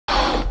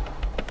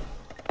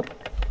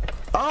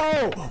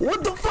Oh,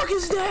 what the fuck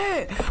is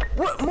that?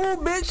 What move,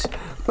 bitch?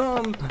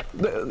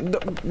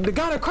 The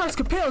God of Christ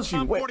compels you.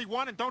 I'm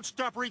 41 and don't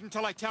stop reading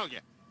till I tell you.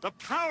 The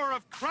power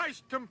of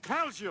Christ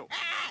compels you.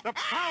 The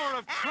power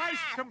of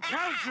Christ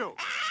compels you.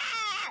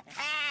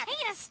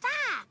 Peter, stop!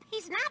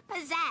 He's not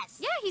possessed.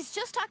 Yeah, he's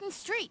just talking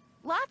street.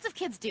 Lots of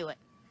kids do it.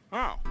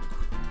 Oh.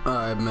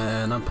 Alright,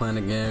 man, I'm playing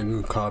a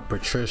game called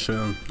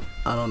Patricia.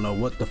 I don't know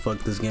what the fuck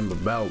this game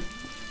about,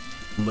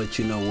 but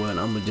you know what?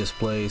 I'm gonna just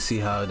play, see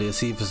how it is,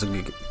 see if it's a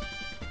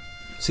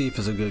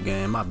good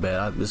game. My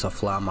bad, it's a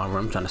fly in my room.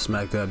 I'm trying to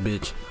smack that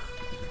bitch.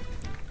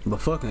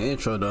 But fucking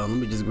intro though. Let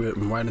me just get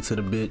right into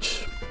the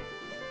bitch.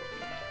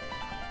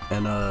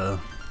 And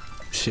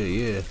shit,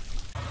 yeah.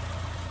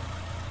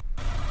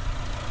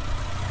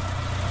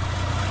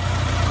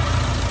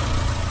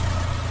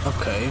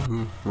 Okay,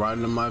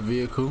 riding in my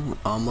vehicle,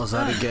 almost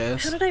out of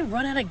gas. How did I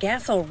run out of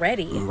gas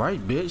already? Right,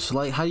 bitch.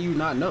 Like, how you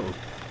not know?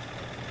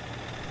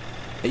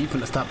 Hey, you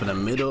finna stop in the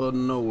middle of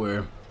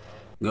nowhere.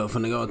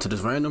 Finna go into this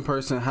random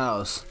person's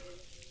house.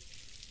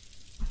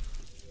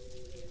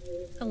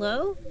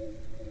 Hello?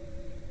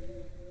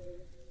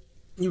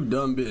 You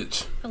dumb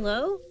bitch.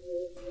 Hello?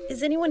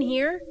 Is anyone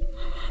here?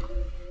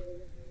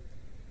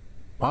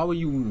 Why would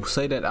you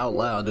say that out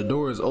loud? The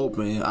door is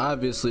open.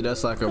 Obviously,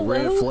 that's like a Hello?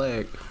 red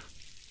flag.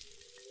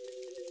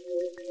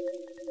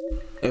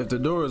 If the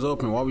door is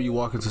open, why would you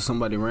walk into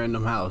somebody's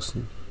random house?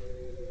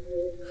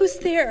 Who's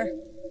there?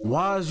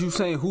 Why is you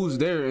saying who's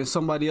there in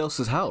somebody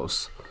else's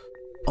house?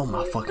 Oh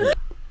my fucking.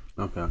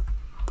 Okay.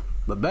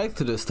 But back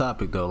to this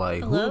topic though,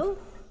 like Hello?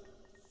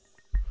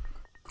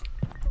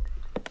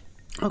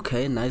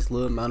 Okay, nice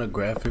little amount of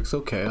graphics.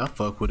 Okay, I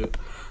fuck with it.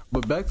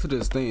 But back to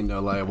this thing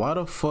though, like why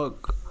the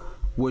fuck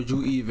would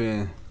you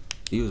even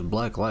use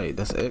black light?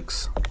 That's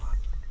X.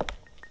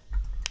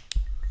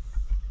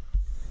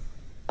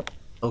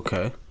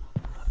 Okay.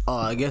 Oh,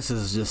 I guess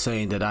it's just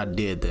saying that I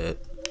did that.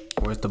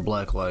 Where's the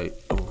black light?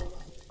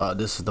 Oh,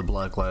 this is the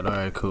black light. All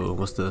right, cool.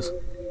 What's this?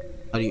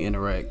 How do you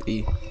interact?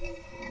 E.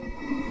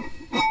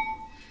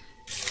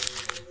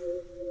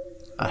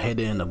 I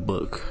hid it in the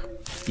book.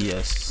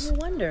 Yes. No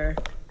wonder.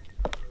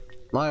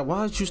 Like,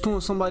 why did you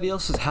steal somebody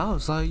else's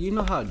house? Like, you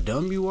know how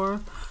dumb you are?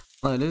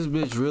 Like, this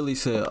bitch really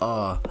said,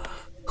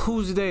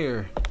 who's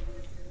there?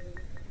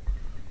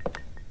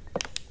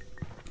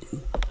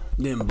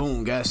 Then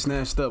boom, got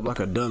snatched up like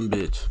a dumb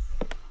bitch.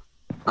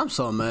 I'm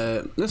so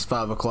mad. It's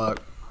 5 o'clock.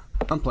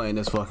 I'm playing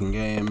this fucking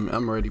game.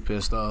 I'm already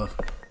pissed off.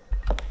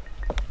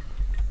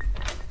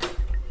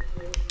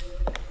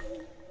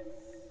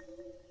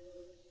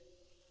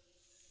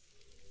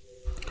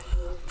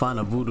 Find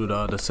a voodoo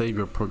doll to save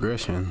your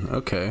progression.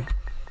 Okay.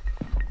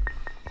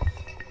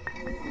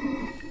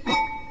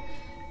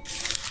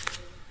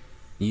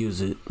 Use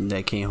it.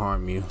 That can't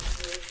harm you.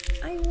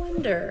 I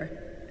wonder.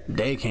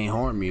 They can't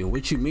harm you.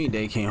 What you mean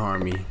they can't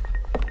harm me?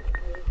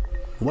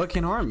 What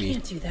can harm me?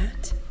 Can't do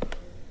that.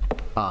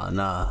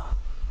 Nah.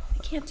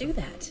 I can't do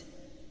that.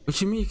 What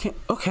you mean you can't?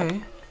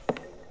 Okay.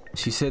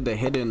 She said they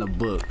hid it in a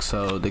book,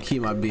 so the key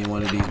might be in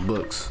one of these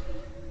books.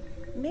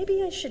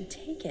 Maybe I should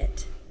take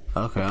it.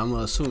 Okay, I'm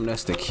gonna assume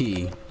that's the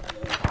key.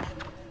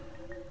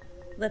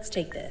 Let's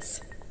take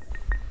this.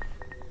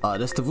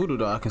 That's the voodoo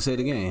doll. I can say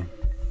it again.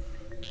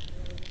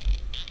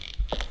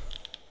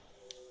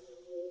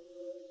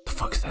 The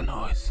fuck is that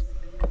noise?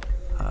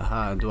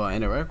 Do I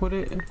interact with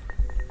it?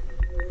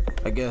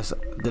 I guess,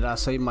 did I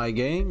save my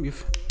game?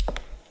 Is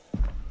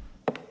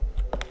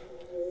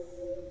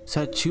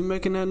that you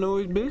making that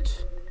noise,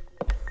 bitch?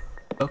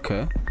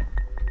 Okay.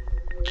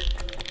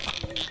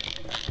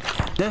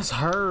 That's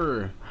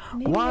her.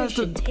 Maybe I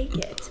should take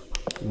it.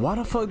 Why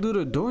the fuck do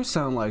the doors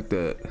sound like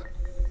that?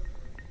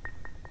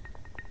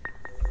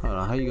 Hold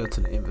on, how you go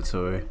to the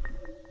inventory?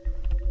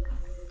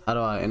 How do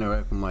I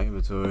interact with my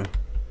inventory?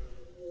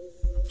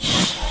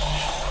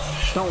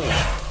 Don't.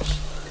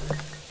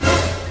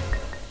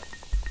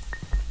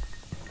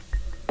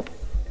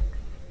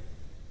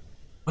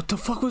 What the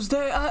fuck was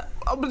that?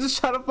 I was just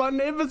trying to find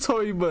the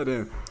inventory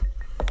button.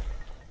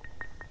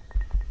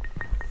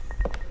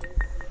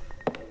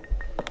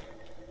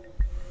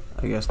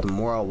 I guess the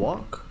more I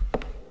walk.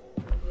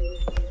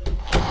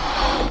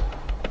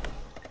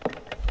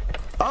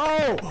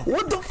 Oh,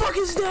 what the fuck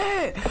is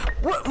that?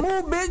 What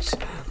move, bitch?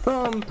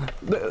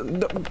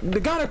 The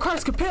God of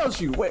Christ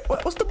compels you. Wait,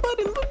 what's the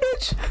button,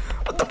 bitch?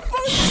 What the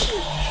fuck?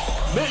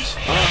 Bitch.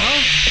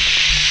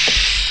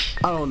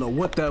 I don't know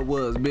what that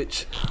was,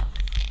 bitch.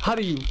 How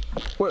do you?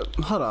 What?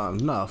 Hold on.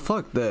 Nah,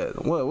 fuck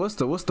that. What's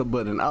the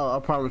button? I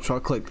promise you I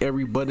clicked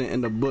every button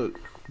in the book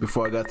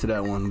before I got to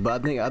that one.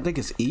 But I think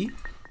it's E.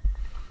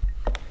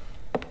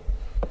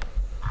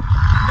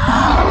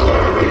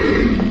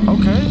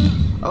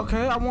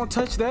 Okay, I won't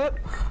touch that.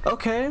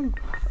 Okay.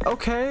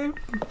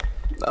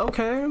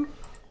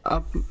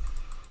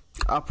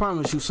 I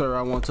promise you, sir,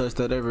 I won't touch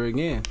that ever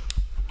again.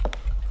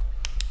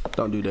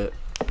 Don't do that.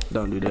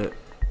 Don't do that.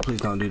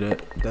 Please don't do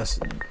that. That's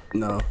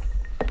no.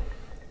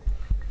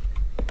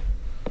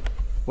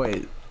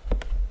 Wait.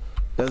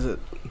 Does it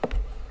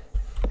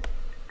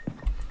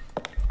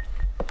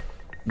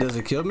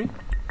kill me?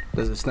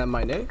 Does it snap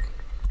my neck?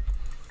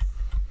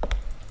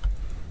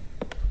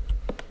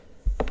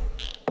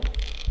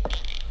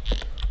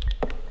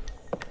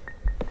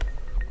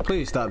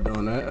 Please stop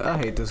doing that. I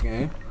hate this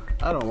game.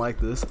 I don't like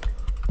this.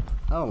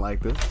 I don't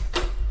like this.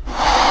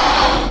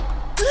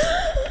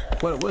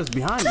 What is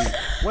behind me?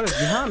 What is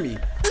behind me?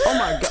 Oh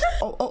my god.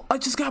 Oh, I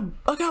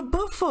got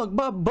butt fucked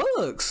by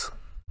bugs.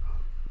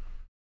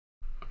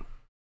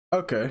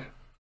 Okay.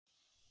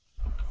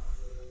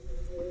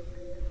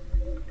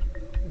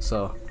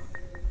 So,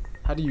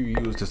 how do you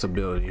use this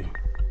ability?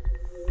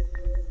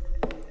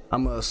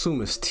 I'm gonna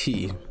assume it's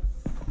T.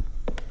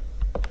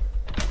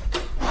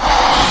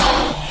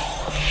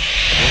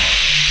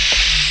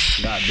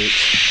 God,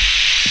 bitch.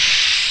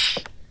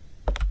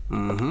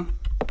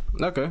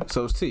 Okay,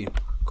 so it's T.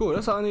 Cool,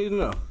 that's all I need to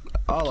know.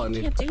 All I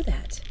need. Can't do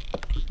that.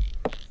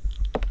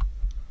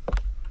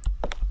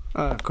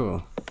 Alright,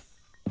 cool.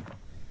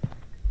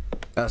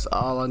 That's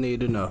all I need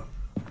to know.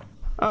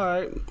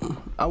 Alright,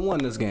 I won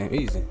this game,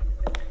 easy.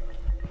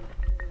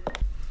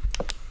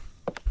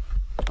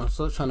 I'm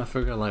still trying to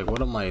figure like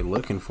what am I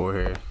looking for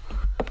here.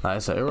 Alright,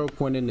 it's an arrow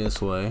pointing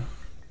this way.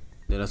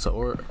 Then it's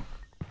an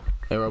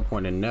arrow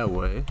pointing that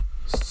way.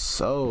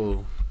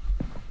 So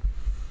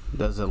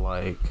does it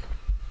like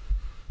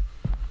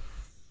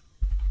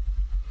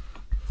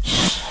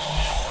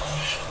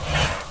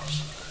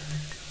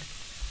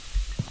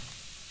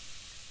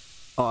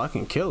oh, I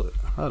can kill it.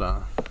 Hold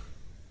on.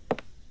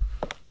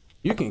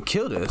 You can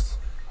kill this.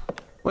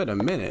 Wait a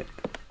minute.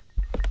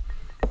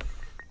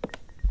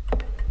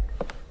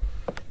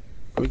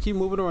 We keep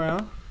moving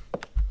around.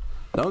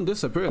 Don't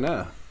disappear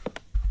now.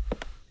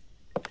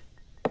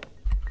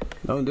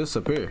 Don't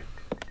disappear.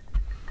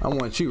 I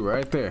want you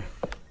right there.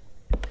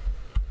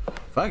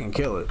 If I can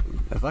kill it,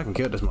 if I can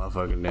kill this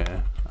motherfucker,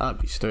 then I'll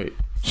be straight.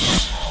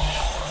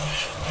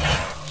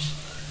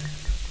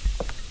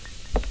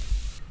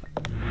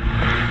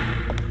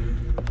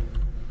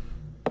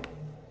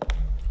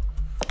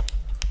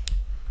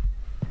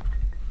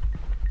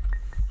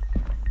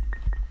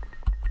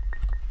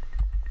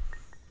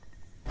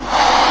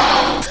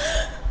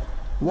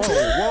 Whoa,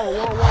 whoa, whoa, whoa,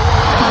 whoa.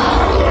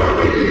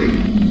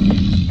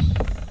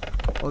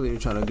 I wasn't even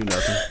trying to do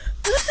nothing.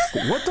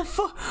 What the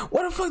fuck?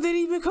 Where the fuck did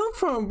he even come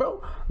from,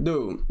 bro?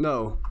 Dude,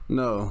 no,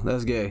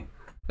 that's gay.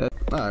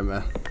 Alright,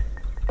 man. Get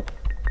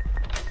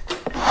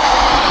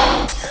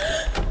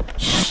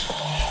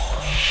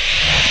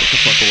the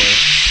fuck away.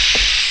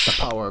 The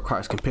power of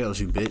Christ compels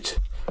you, bitch.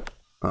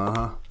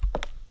 Uh-huh.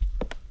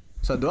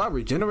 So do I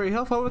regenerate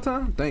health over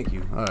time? Thank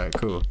you. Alright,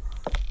 cool.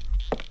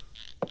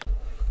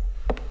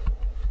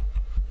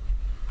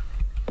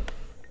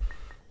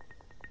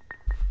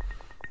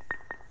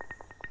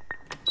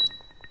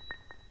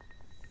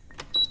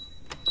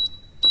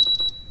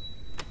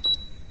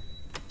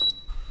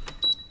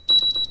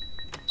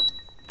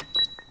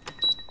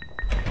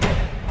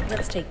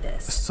 Let's take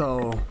this.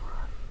 So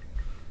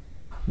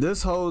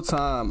this whole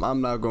time, I'm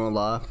not gonna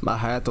lie, I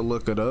had to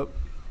look it up,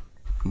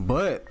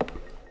 but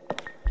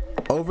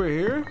over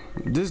here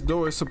this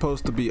door is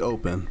supposed to be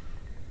open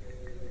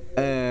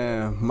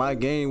and my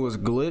game was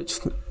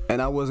glitched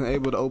and I wasn't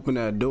able to open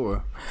that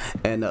door,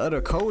 and the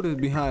other code is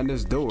behind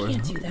this door.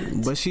 Can't do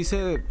that. But she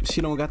said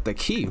she don't got the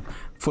key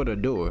for the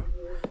door,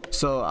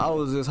 so I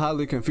was just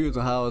highly confused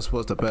on how I was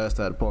supposed to pass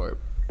that part,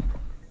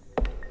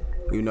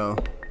 you know,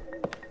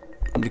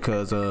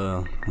 because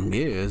yeah,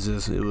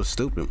 it was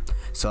stupid.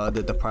 So I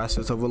did the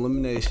process of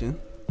elimination,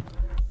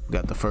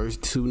 got the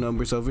first two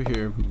numbers over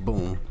here,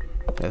 boom,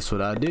 that's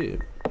what I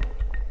did.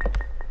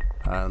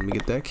 Alright, let me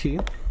get that key,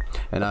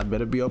 and I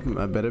better be open.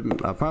 I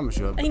promise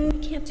you. I mean, we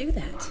can't do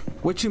that.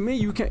 What you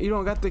mean you can't? You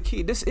don't got the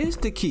key? This is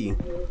the key,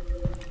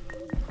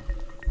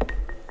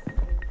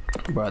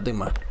 bro. I think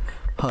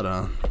hold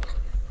on,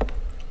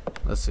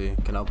 let's see,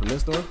 can I open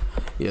this door?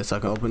 Yes, I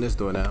can open this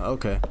door now.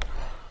 Okay.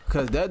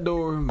 Cause that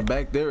door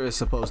back there is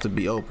supposed to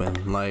be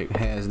open, like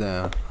hands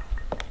down.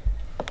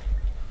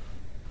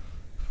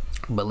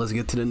 But let's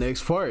get to the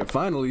next part.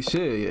 Finally,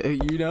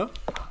 shit, you know.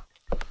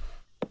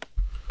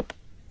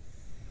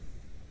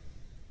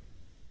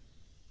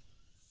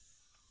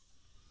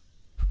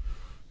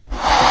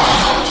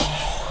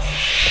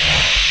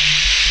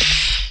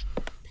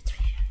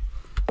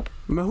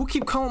 Man, who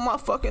keep calling my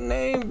fucking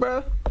name,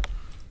 bruh?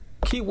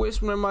 Keep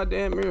whispering in my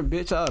damn ear,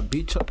 bitch. I'll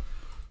beat you.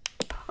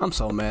 I'm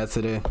so mad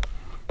today.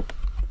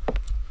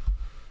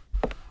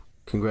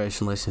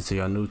 Congratulations to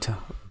your new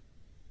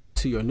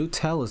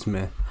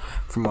talisman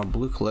from our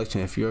blue collection.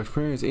 If you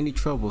experience any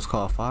troubles,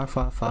 call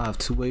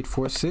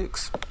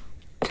 555-2846.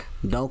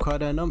 Don't call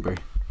that number.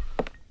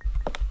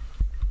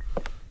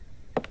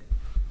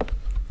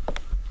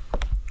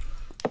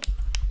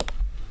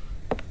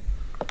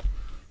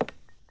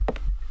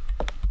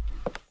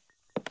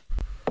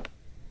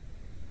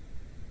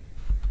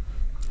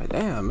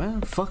 Damn,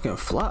 man, fucking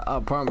fly. I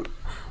promise.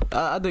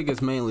 I think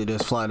it's mainly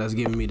this fly that's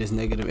giving me this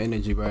negative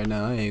energy right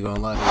now. I ain't gonna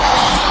lie to you.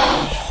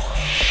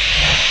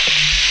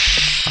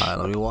 Alright,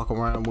 let me walk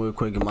around real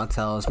quick, get my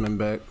talisman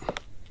back.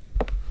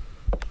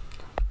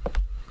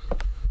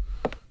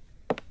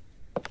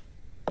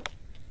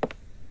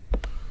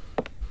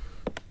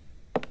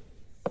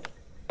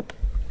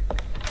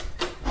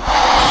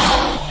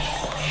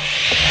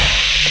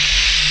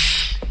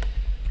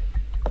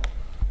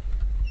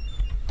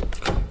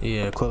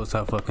 Yeah, close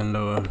that fucking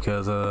door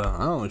because I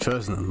don't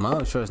trust them. I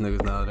don't trust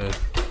niggas nowadays.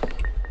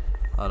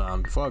 Hold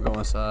on, before I go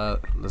inside,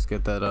 let's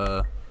get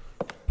that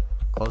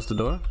close the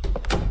door.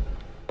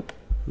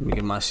 Let me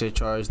get my shit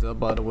charged up,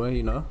 by the way,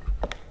 you know.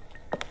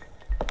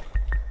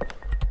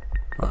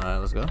 Alright,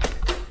 let's go.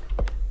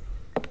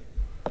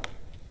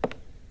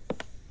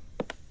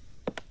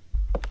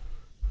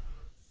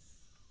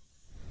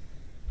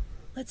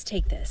 Let's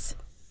take this.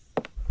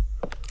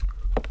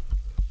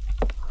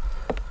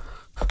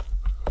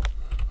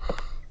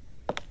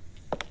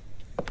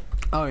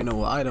 I don't even know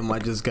what item I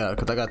just got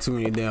because I got too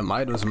many damn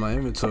items in my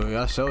inventory.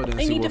 I showed it.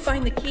 I need to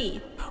find the key.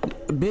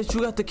 Bitch,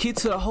 you got the key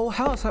to the whole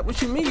house. What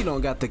you mean you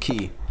don't got the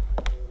key?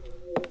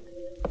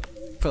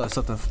 I feel like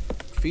something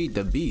feed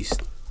the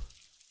beast.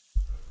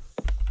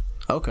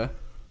 Okay.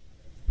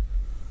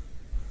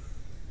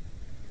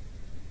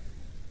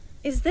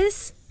 Is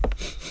this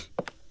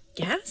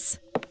gas?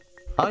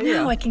 Oh yeah.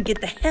 Now I can get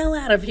the hell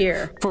out of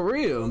here. For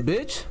real,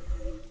 bitch.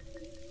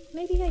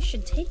 Maybe I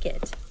should take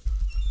it.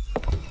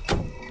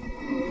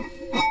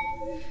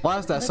 Why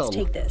is that so? Let's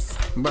take this.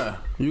 Bruh,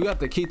 you got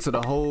the key to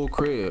the whole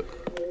crib.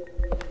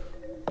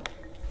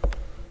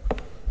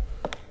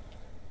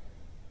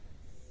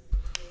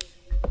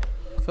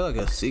 I feel like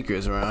a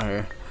secret's around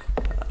here.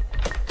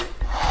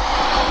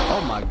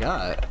 Oh my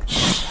god.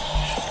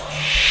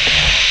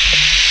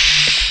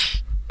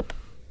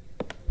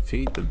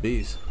 Feed the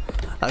beast.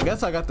 I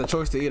guess I got the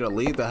choice to either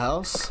leave the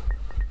house.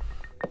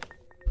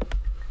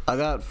 I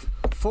got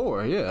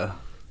 4, yeah.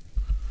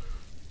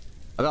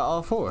 I got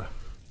all 4.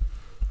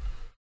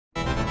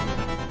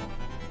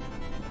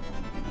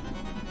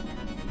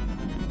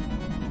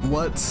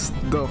 What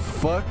the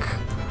fuck?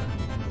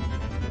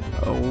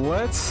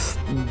 What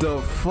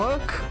the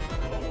fuck?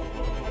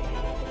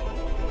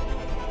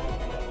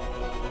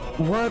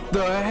 What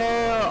the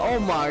hell? Oh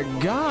my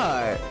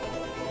god.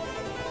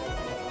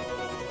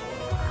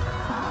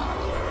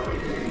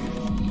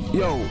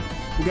 Yo,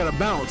 we gotta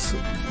bounce.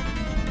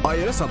 Oh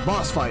yeah, that's a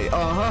boss fight.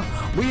 Uh-huh.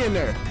 We in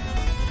there.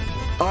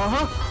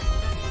 Uh-huh.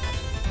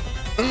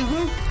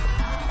 Mm-hmm.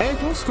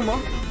 Ankles, come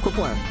on. Quit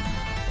playing.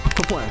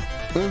 Quit playing.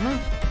 Mm-hmm.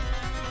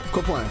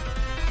 Quit playing.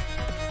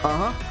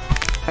 Uh-huh.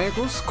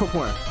 Ankles, quit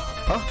playing.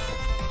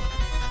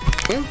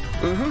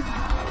 Mm-hmm.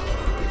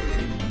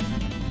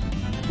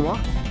 Come on.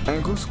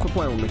 Ankles, quit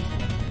playing with me.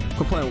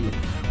 Quit playing with me.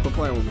 Quit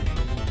playing with me.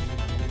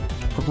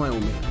 Quit playing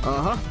with me.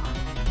 Uh-huh.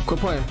 Quit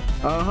playing.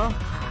 Uh-huh.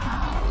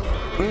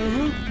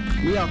 Mm-hmm.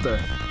 We out there.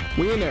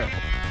 We in there.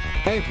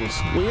 Ankles,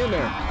 we in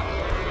there.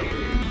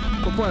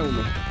 Quit playing with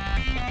me.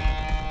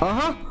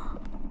 Uh-huh.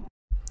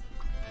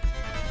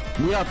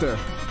 We out there.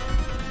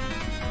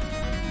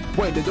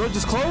 Wait, the door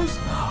just closed?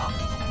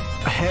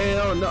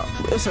 Hell no.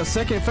 It's a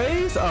second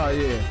phase? Oh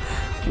yeah.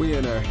 We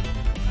in there.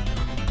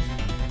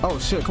 Oh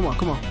shit, come on,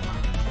 come on.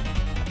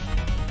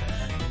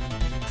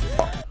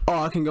 Oh,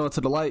 I can go into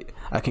the light.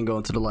 I can go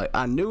into the light.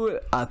 I knew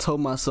it. I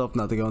told myself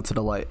not to go into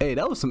the light. Hey,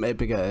 that was some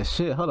epic ass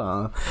shit. Hold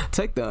on.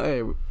 Take the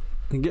hey,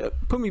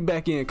 put me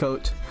back in,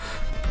 coach.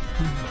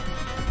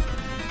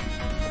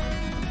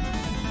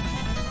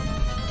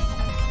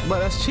 But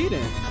that's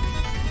cheating.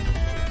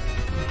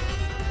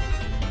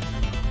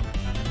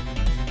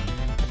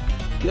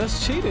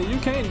 That's cheating. You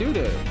can't do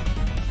that.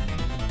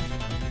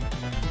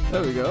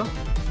 There we go.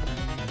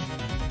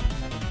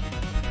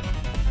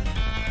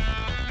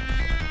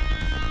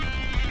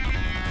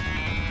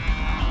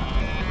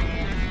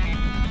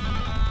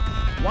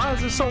 Why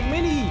is there so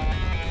many?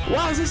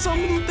 Why is there so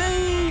many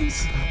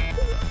things?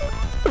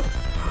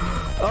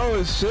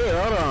 Oh shit,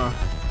 hold on.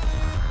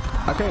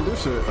 I can't do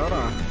shit, hold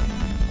on.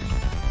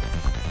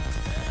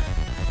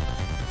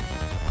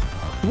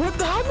 What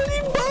the, how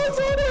many bugs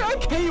are there? I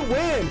can't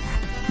win.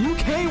 You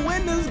can't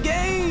win this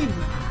game.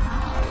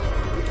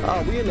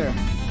 Oh, we in there.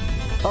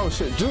 Oh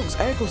shit, jukes,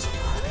 ankles,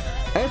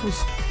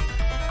 ankles.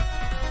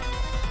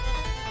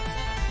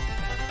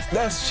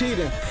 That's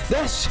cheating.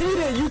 That's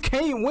cheating. You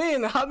can't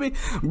win. How many,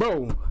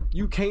 bro?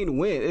 You can't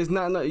win. It's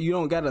not. You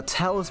don't got a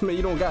talisman.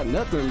 You don't got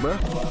nothing, bro.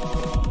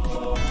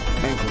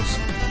 Ankles.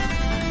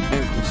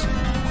 Ankles.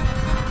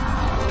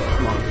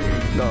 Come on.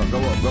 No, go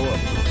up. Go up.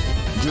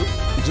 Juke.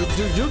 Juke.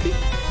 Juke. Jukey.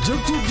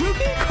 Juke. Juke.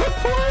 Jukey.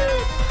 Come on.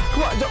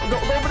 Come on. Go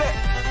over there.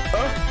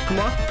 Come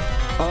on.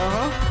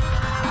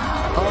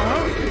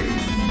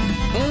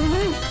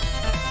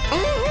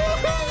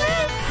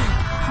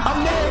 I'm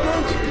there,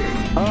 bitch.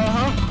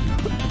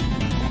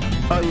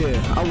 Oh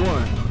yeah, I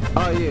won.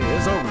 Oh yeah,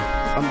 it's over.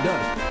 I'm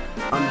done.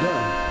 I'm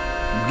done.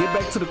 Get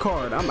back to the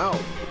card. I'm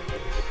out.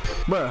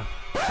 Bruh.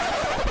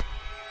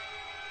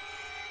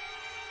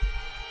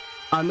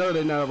 I know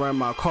they're not around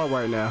my car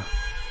right now.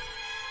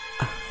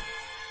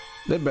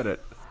 They better.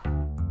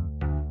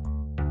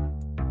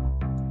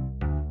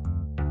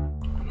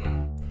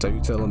 So you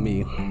telling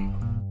me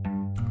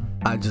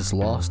I just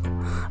lost?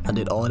 I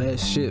did all that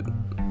shit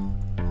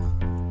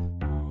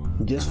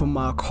just for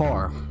my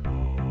car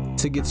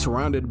to get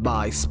surrounded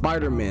by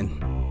Spider-Man.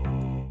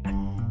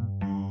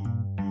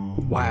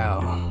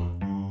 Wow.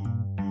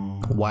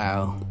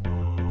 Wow.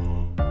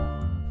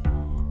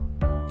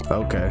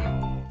 Okay.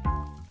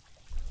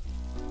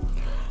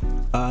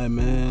 Alright,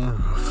 man,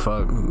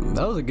 fuck,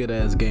 that was a good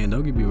ass game,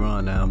 don't get me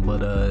wrong now,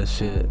 but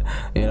shit,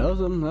 yeah, that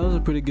was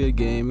a pretty good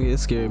game. It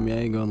scared me, I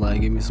ain't gonna lie.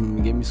 Give me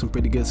some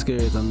pretty good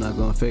scares. I'm not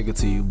gonna fake it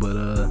to you,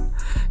 but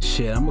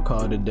shit, I'm gonna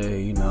call it a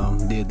day. You know,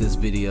 did this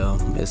video.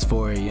 It's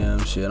 4 a.m.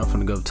 Shit, I'm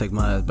finna go take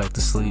my ass back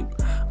to sleep.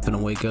 I'm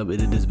finna wake up,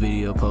 edit this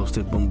video, post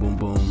it, boom boom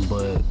boom.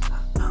 But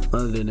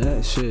other than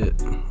that, shit,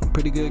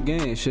 pretty good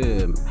game.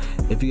 Shit,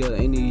 if you got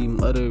any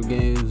other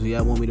games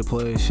y'all want me to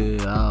play,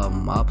 shit,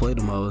 I'll play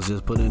them hoes.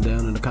 Just put it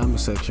down in the comment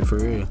section for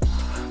real.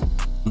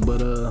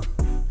 But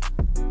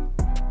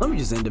let me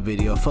just end the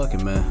video. Fuck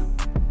it, man.